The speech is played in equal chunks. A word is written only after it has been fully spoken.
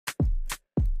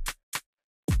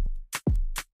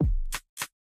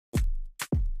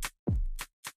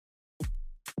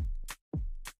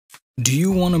Do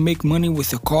you want to make money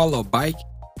with a car or bike?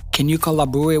 Can you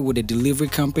collaborate with a delivery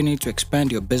company to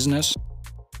expand your business?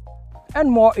 Earn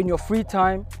more in your free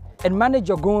time and manage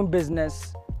your growing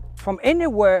business from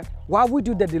anywhere while we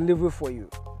do the delivery for you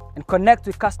and connect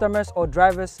with customers or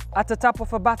drivers at the tap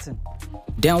of a button.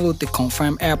 Download the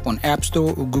Confirm app on App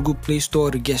Store or Google Play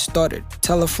Store to get started.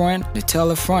 Tell a friend to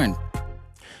tell a friend.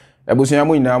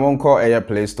 Ebusiamu ina monko eye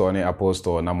Play Store ni Apple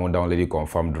Store na mo download the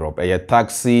Confirm drop. Eye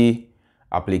taxi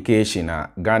application na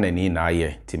Ghanaian na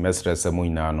aye ti mesrese mu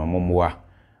ina no momwa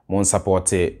mon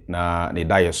support na ne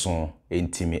dayeson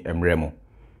entimi emremo.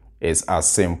 It's as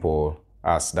simple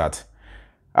as that.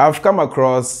 I've come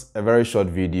across a very short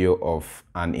video of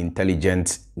an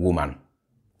intelligent woman.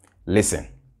 Listen.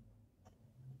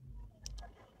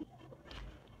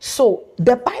 So,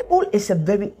 the Bible is a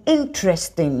very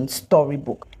interesting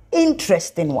storybook.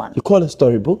 Interesting one. You call it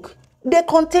storybook? They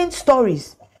contain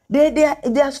stories. They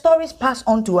are stories passed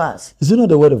on to us. Is it not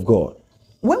the word of God?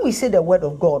 When we say the word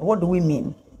of God, what do we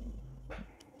mean?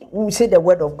 When we say the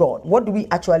word of God, what do we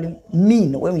actually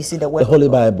mean when we say the word of God? The Holy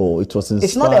Bible. It was inspired.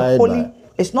 It's not a holy.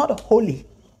 It's not holy.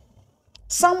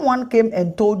 Someone came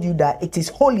and told you that it is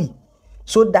holy.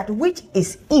 So that which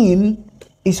is in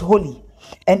is holy.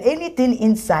 And anything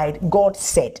inside, God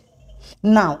said.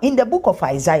 Now, in the book of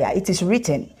Isaiah, it is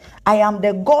written, I am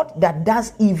the God that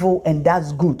does evil and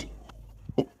does good.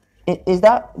 Is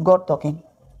that God talking?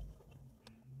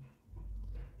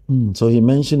 So he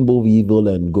mentioned both evil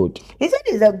and good. He said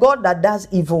he's a God that does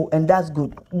evil and does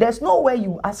good. There's no way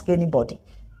you ask anybody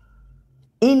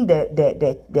in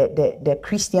the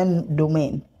Christian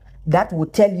domain that will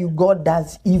tell you God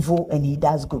does evil and he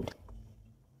does good.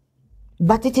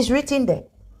 But it is written there.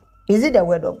 Is it the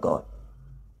word of God?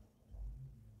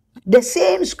 The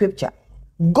same scripture.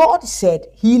 God said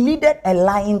he needed a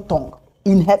lying tongue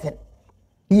in heaven.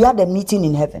 He had a meeting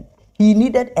in heaven. He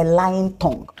needed a lying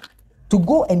tongue to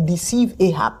go and deceive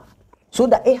Ahab so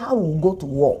that Ahab will go to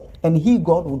war and he,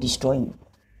 God, will destroy him.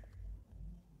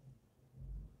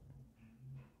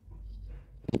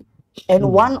 And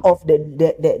one of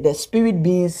the spirit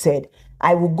beings said,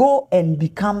 I will go and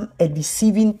become a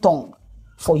deceiving tongue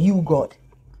for you, God.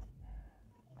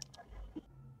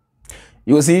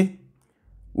 You see,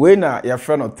 when your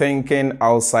friend of thinking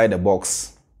outside the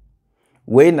box,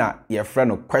 when your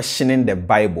friend of questioning the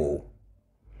Bible,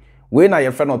 when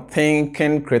your friend of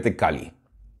thinking critically,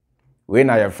 when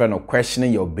your friend of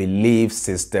questioning your belief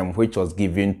system which was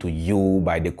given to you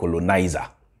by the colonizer.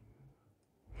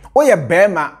 Oh yeah,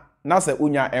 Bema, now say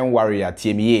unya and warrior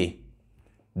TME.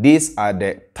 These are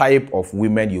the type of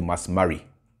women you must marry.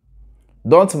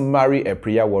 Don't marry a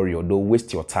prayer warrior. Don't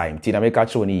waste your time.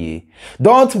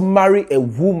 Don't marry a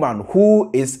woman who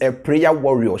is a prayer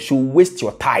warrior. She'll waste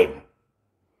your time.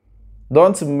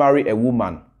 Don't marry a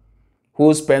woman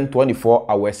who spends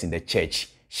 24 hours in the church.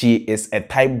 She is a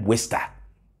time waster.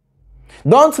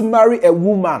 Don't marry a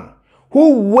woman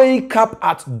who wakes up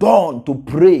at dawn to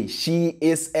pray. She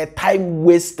is a time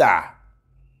waster.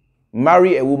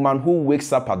 Marry a woman who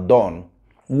wakes up at dawn,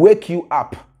 wake you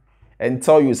up, and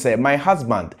tell you, say, my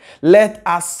husband, let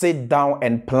us sit down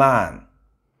and plan.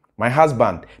 My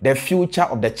husband, the future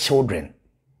of the children.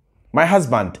 My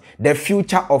husband, the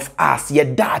future of us. Ye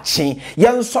dachi,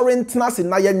 yan sorrentnas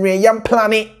in yan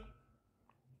planning.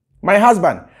 My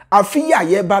husband, afia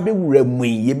ye baby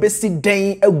remwe, ye besi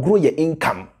den a grow your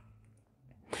income.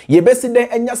 Ye besi den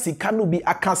enya sikanu bi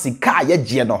akasika ye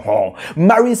jeno ho.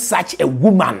 Marry such a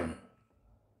woman.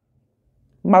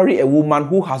 Marry a woman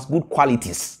who has good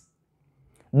qualities.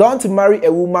 Don't marry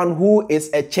a woman who is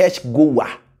a church goer.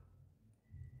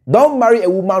 Don't marry a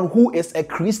woman who is a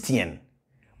Christian.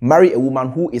 Marry a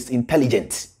woman who is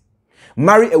intelligent.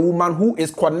 Marry a woman who is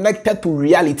connected to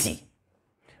reality.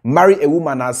 Marry a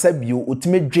woman as you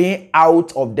ultimate drain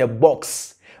out of the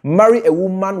box. Marry a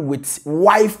woman with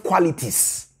wife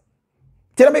qualities.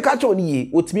 Tell me catch on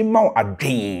ye ultimate mount a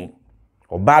drain.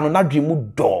 Oba no na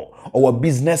dream do or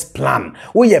business plan.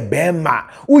 Oye bema,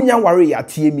 unya warrior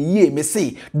TME me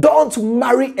say, don't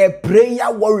marry a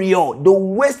prayer warrior.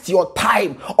 Don't waste your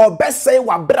time. Or best say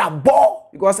wa brabo.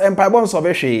 Because Empire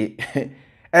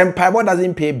Empire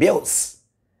doesn't pay bills.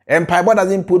 Empire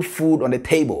doesn't put food on the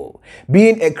table.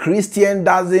 Being a Christian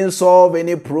doesn't solve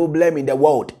any problem in the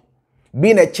world.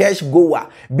 Being a church goer,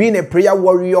 being a prayer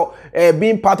warrior,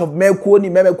 being part of men's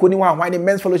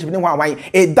fellowship,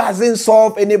 it doesn't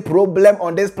solve any problem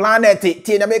on this planet.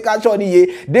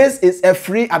 This is a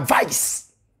free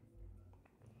advice.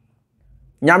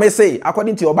 Nyame say,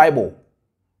 according to your Bible,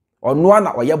 or no one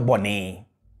or your bonnet,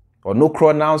 or no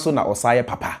pronounce na osaye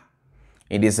papa.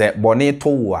 It is a bonnet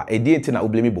towa, a deity na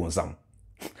ublemi bonsam.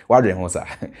 What do you say?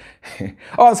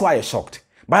 Also, I shocked.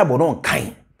 Bible don't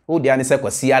kind. Oh, the answer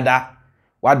was siada.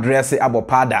 What dress abo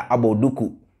pada abo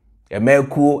duku.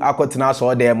 Emeku akotina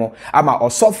so demo ama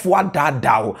osofo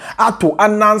dadawo ato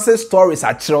announce stories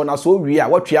achiro na so we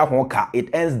what we honka it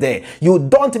ends there. You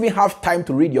don't even have time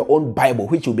to read your own Bible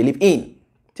which you believe in.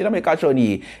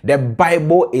 The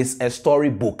Bible is a story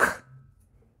book.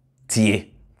 The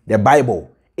Bible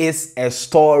is a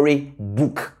story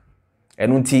book.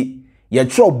 Enunti ye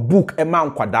tro book e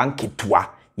man kwadan ketwa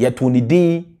ye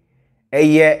tonidi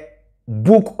eye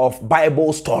book of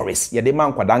Bible stories. Ye de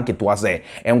man kwadan ketwa se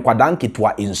en kwadan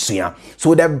ketwa insua.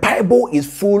 So the Bible is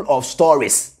full of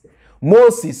stories.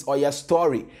 Moses or your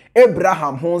story,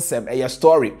 Abraham honsem a your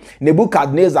story,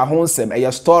 Nebuchadnezzar honsem a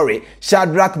your story,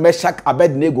 Shadrach, Meshach,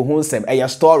 Abednego honsem a your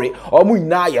story,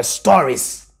 Omuina your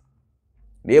stories.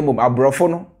 Name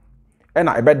abrofono, and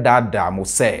I bet that mo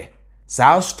say,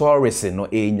 sa stories no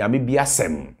e nyame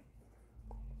biasem.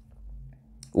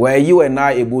 Were you and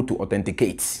I able to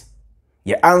authenticate?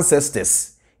 Your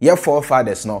ancestors, your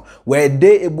forefathers, no, were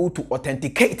they able to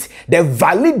authenticate the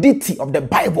validity of the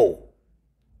Bible?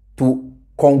 To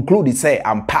conclude it say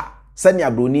ampa senya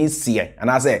broni sie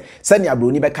and I say senya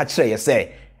broni be ka kire ye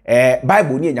say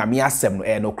Bible ni nyame asem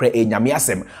no no kre nyame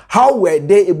asem. How were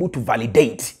they able to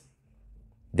validate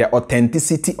the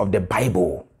authenticity of the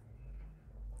Bible?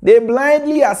 They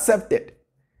blindly accepted.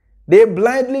 They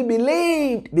blindly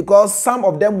believed because some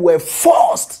of them were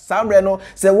forced. Some reno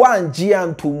say one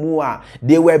gian to mua.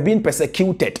 They were being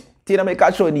persecuted. Tina me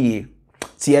ka kire ni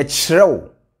ti e kire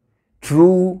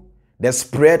through the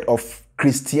spread of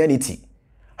Christianity.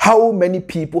 How many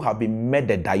people have been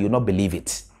murdered that you not believe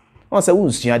it? Through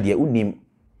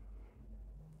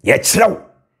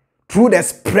the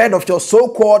spread of your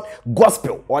so-called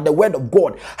gospel or the word of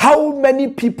God, how many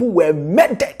people were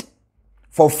murdered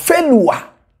for failure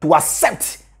to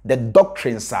accept the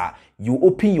doctrines? You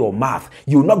open your mouth,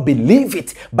 you not believe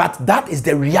it, but that is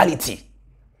the reality.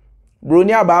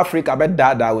 Bronia ba Africa bet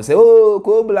dada will say, oh,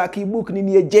 ko blacky book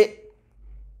ni je.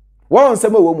 One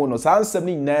sema wo no san sem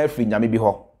ni na afri nyame bi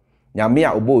ho nyame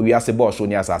a obo wi ase bo so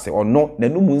ni asase ono na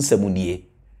numu nsem nie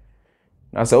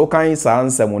na say o kan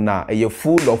san sem na e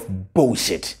full of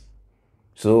bullshit.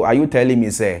 So are you telling me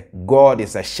say God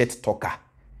is a shit talker?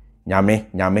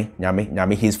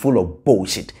 Nyame he's full of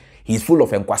bullshit. He's full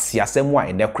of enkwasi asem wa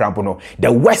ene krampo no.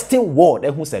 The western world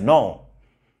who say no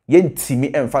yentimi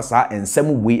emfasa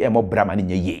ensem we emo brama ni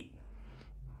nye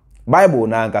Bible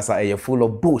na nkasa e full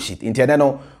of bullshit. Intiane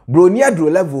no bronia dro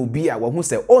level bi a wo hu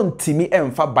se ontimi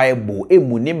emfa Bible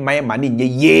emu ni man ma ni nye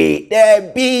ye.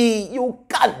 There be you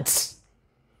can't.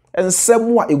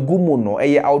 Ensem a egumu no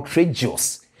e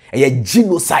outrageous. E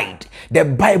genocide. The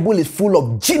Bible is full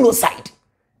of genocide.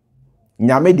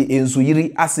 Nyame di ensu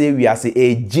yiri ase wi ase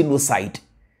e genocide.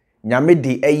 Nyame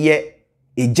di eye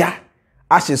eja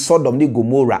Ashe Sodom ni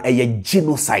Gomorrah, a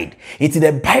genocide.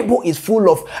 The Bible is full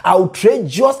of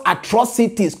outrageous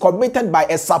atrocities committed by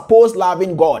a supposed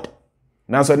loving God.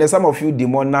 Now, so some of you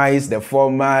demonize the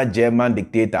former German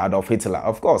dictator Adolf Hitler.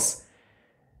 Of course,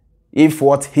 if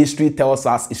what history tells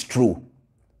us is true,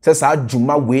 says our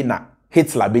Juma Wena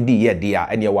Hitler be the year dear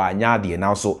and you are nyadi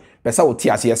now so. Pesa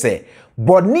utias ye say,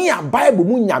 but near Bible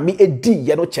munyami e di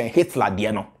ye no chen Hitler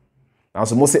dear no. Now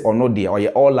so most say or no dear or ye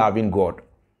all loving God.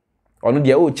 Ono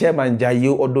dia o chairman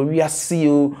jayo odo wiase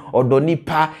o odo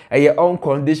nipa eye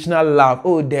unconditional love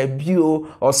o debi o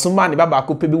osuma ne baba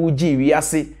ko pebi wuji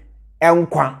wiase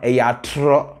enkwa eye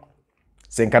atro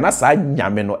senkana sa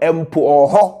nyame no empo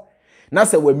oho na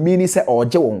se we mini se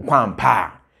oje wo nkwa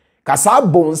mpa ka sa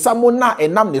bonsamo na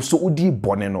enam ne so udi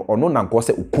bone no ono na nko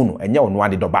se ukunu enye ono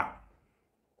ade doba.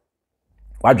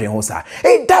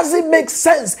 It doesn't make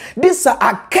sense. These are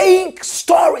archaic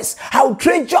stories,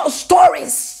 outrageous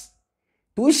stories.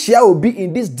 To shall be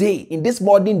in this day, in this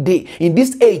modern day, in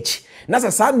this age.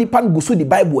 Nasa sa nipan gusu di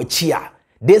Bible chia.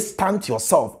 They stand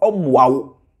yourself.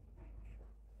 Wow.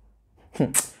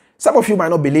 Some of you might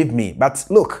not believe me, but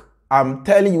look, I'm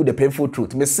telling you the painful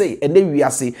truth. Me say, and then we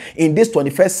are saying in this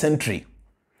 21st century.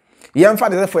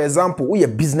 For example, we a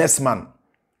businessman.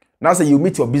 Now say you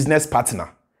meet your business partner.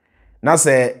 Now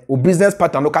say your business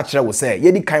partner no catch will say,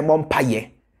 yedi kaimon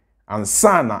paye. And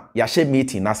sana yashe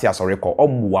meeting na say sorry call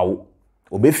wow.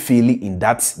 Obe faili in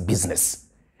that business.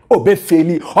 Obe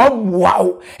faili.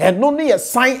 Wow. And only a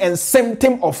sign and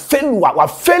symptom of failure. We're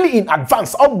failing in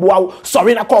advance. Wow.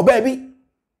 Sorry na call baby.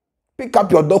 Pick up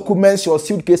your documents, your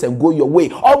suitcase and go your way.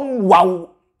 Wow.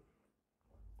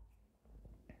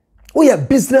 We a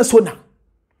business owner.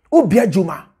 Ubia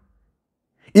Juma.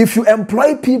 If you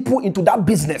employ people into that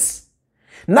business,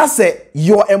 now say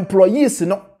your employees,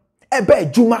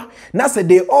 ebe juma. Now say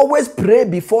they always pray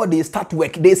before they start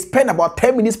work. They spend about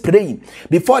 10 minutes praying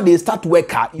before they start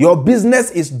work. Your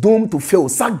business is doomed to fail.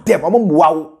 Sack them.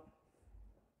 Wow.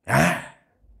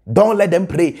 Don't let them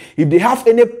pray. If they have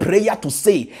any prayer to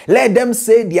say, let them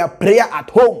say their prayer at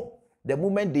home. The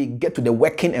moment they get to the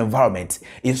working environment,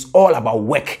 it's all about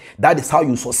work. That is how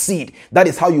you succeed. That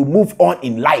is how you move on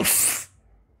in life.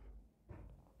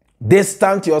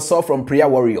 Distance yourself from prayer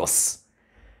warriors.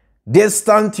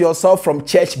 Distance yourself from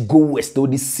church goers to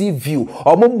deceive you.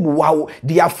 Wow,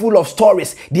 they are full of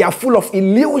stories. They are full of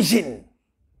illusion.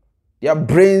 Their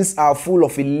brains are full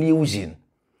of illusion.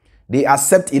 They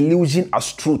accept illusion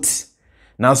as truth.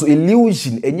 Now, so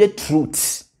illusion and yet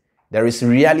truth. There is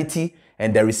reality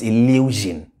and there is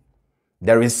illusion.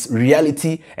 There is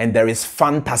reality and there is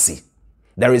fantasy.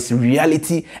 There is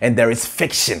reality and there is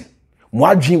fiction.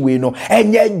 Mwadji we know.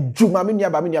 Enye juma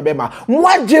minya bema.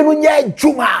 Mwadji nye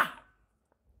juma.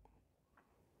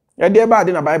 Ya dieba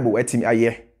di na Bible etimi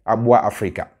aye abua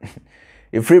Africa.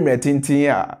 Freemind tintin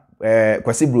ya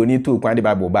kwasi broni tu kwa di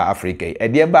Bible ba Africa.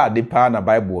 Dieba di pa na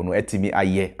Bible no etimi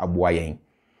aye abua yen.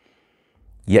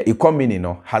 Your economy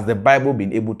no has the Bible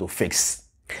been able to fix?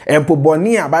 Empo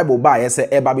bonia Bible ba yese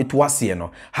eba bituasie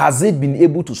no has it been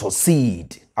able to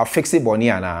succeed? A fix it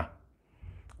bonia na.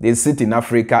 They sit in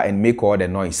Africa and make all the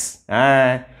noise.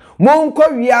 Monko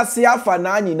wiase afa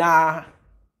na nyina.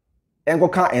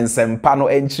 Enko kan ensempa no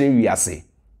enchire wiase.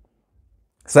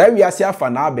 Sa wiase afa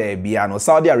na baabia no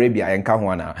Saudi Arabia enka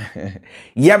ho na.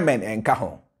 Yemen enka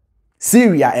ho.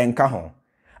 Syria enka ho.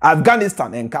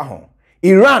 Afghanistan enka ho.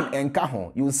 Iran enka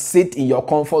ho. You sit in your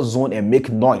comfort zone and make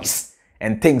noise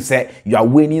and think say you are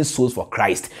winning souls for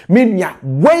Christ. Meaning,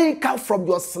 wake up from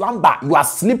your slumber. You are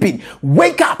sleeping.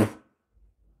 Wake up.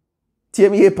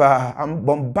 I'm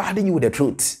bombarding you with the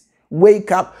truth.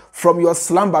 Wake up from your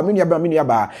slumber.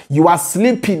 You are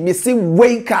sleeping. Me say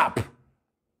wake up.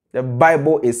 The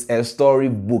Bible is a story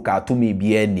book. To me,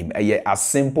 be as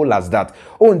simple as that.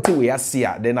 Until we are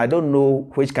here, then I don't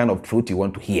know which kind of truth you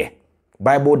want to hear.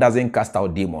 Bible doesn't cast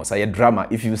out demons. A drama.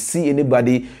 If you see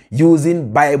anybody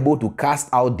using Bible to cast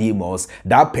out demons,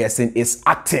 that person is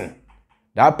acting.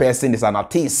 That person is an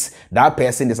artist. That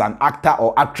person is an actor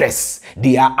or actress.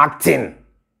 They are acting.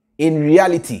 In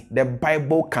reality, the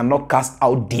Bible cannot cast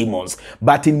out demons.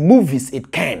 But in movies,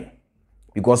 it can.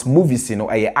 Because movies,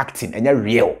 are acting and they're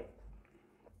real.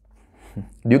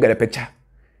 Do you get a picture?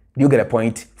 Do you get a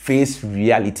point? Face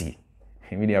reality.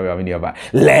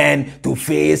 Learn to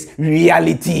face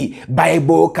reality.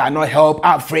 Bible cannot help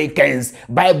Africans.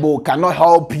 Bible cannot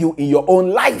help you in your own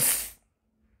life.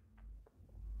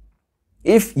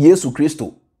 If Yesu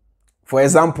Christo, for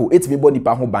example, it's me body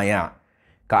pa ho banya,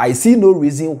 I see no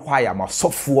reason why I'm a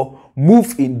software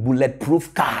move in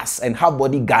bulletproof cars and have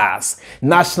bodyguards,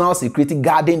 national security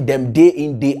guarding them day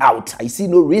in, day out. I see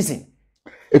no reason.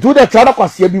 It would have tried to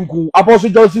binku Apostle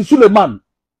Johnson Suleiman.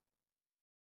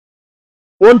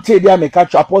 One day me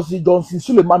catch Apostle Johnson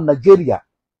Suleiman Nigeria.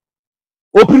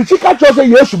 O preach catch us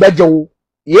Yesu bejo.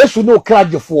 Yesu no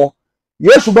crash for.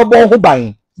 Yesu be bon ho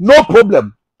ban. No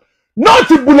problem.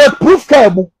 Not a bulletproof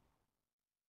car.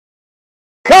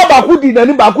 Car baku di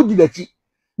nani baku di nechi.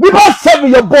 Nipa 7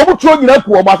 your bomb throw you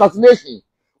for assassination.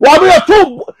 While your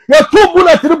two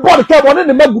bullets in the body car one in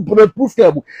the bulletproof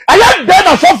car. I am then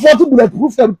a shot 40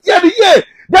 bulletproof car. Yeah,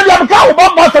 then you have car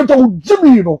about master to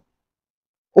Jimmy, you know.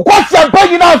 What's your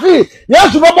paying now?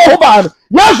 Yes, you know more.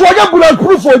 Yes, you are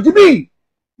bulletproof for Jimmy.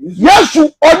 Yes,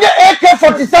 you on your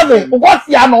AK-47. What's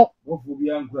the ano?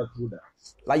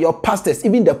 Like your pastors,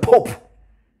 even the Pope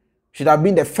should have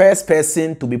been the first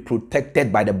person to be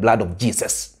protected by the blood of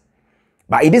Jesus.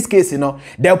 But in this case,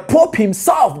 the Pope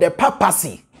himself, the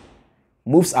papacy,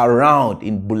 moves around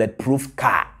in bulletproof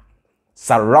car,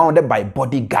 surrounded by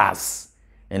bodyguards.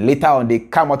 And later on, they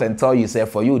come out and tell you, say,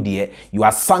 for you, dear, you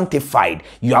are sanctified.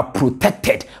 You are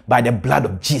protected by the blood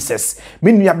of Jesus.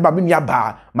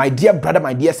 My dear brother,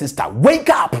 my dear sister, wake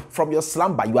up from your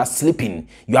slumber. You are sleeping.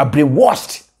 You are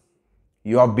brainwashed.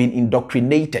 You have been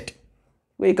indoctrinated.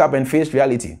 Wake up and face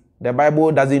reality. The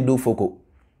Bible doesn't do foco.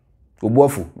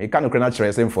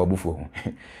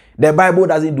 The Bible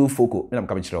doesn't do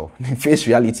foco. Face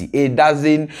reality. It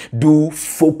doesn't do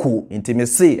foco.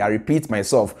 Intimacy. I repeat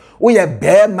myself. We are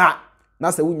bema.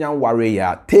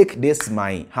 Take this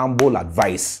my humble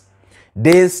advice.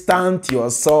 Distance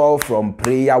yourself from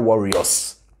prayer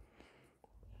warriors.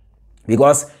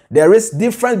 Because there is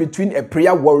difference between a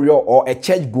prayer warrior or a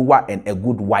church goer and a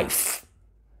good wife.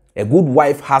 A good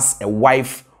wife has a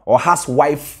wife or has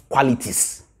wife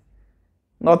qualities.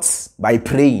 Not by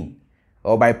praying,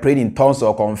 or by praying in tongues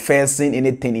or confessing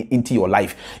anything into your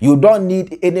life. You don't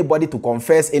need anybody to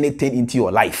confess anything into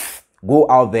your life. Go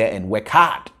out there and work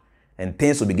hard, and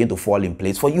things will begin to fall in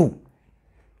place for you.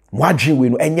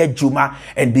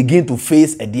 And begin to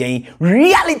face a day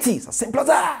realities. As simple as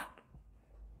that.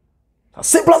 As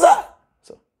simple as that.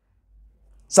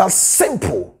 So as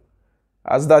simple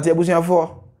as that.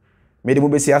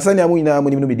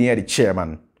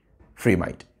 Chairman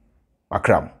Freemind.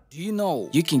 Akram. Do you know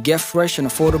you can get fresh and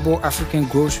affordable African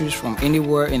groceries from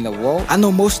anywhere in the world? I know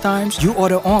most times you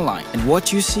order online and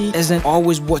what you see isn't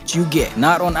always what you get.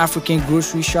 Not on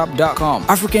AfricanGroceryShop.com.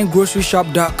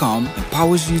 AfricanGroceryShop.com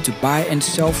empowers you to buy and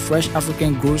sell fresh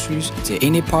African groceries to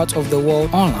any part of the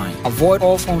world online. Avoid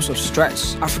all forms of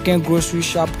stress. African Grocery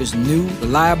Shop is new,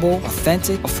 reliable,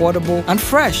 authentic, affordable, and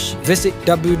fresh. Visit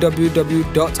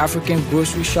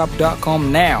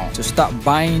www.africangroceryshop.com now to start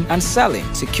buying and selling.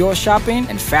 Secure shopping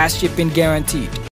and fast shipping guaranteed.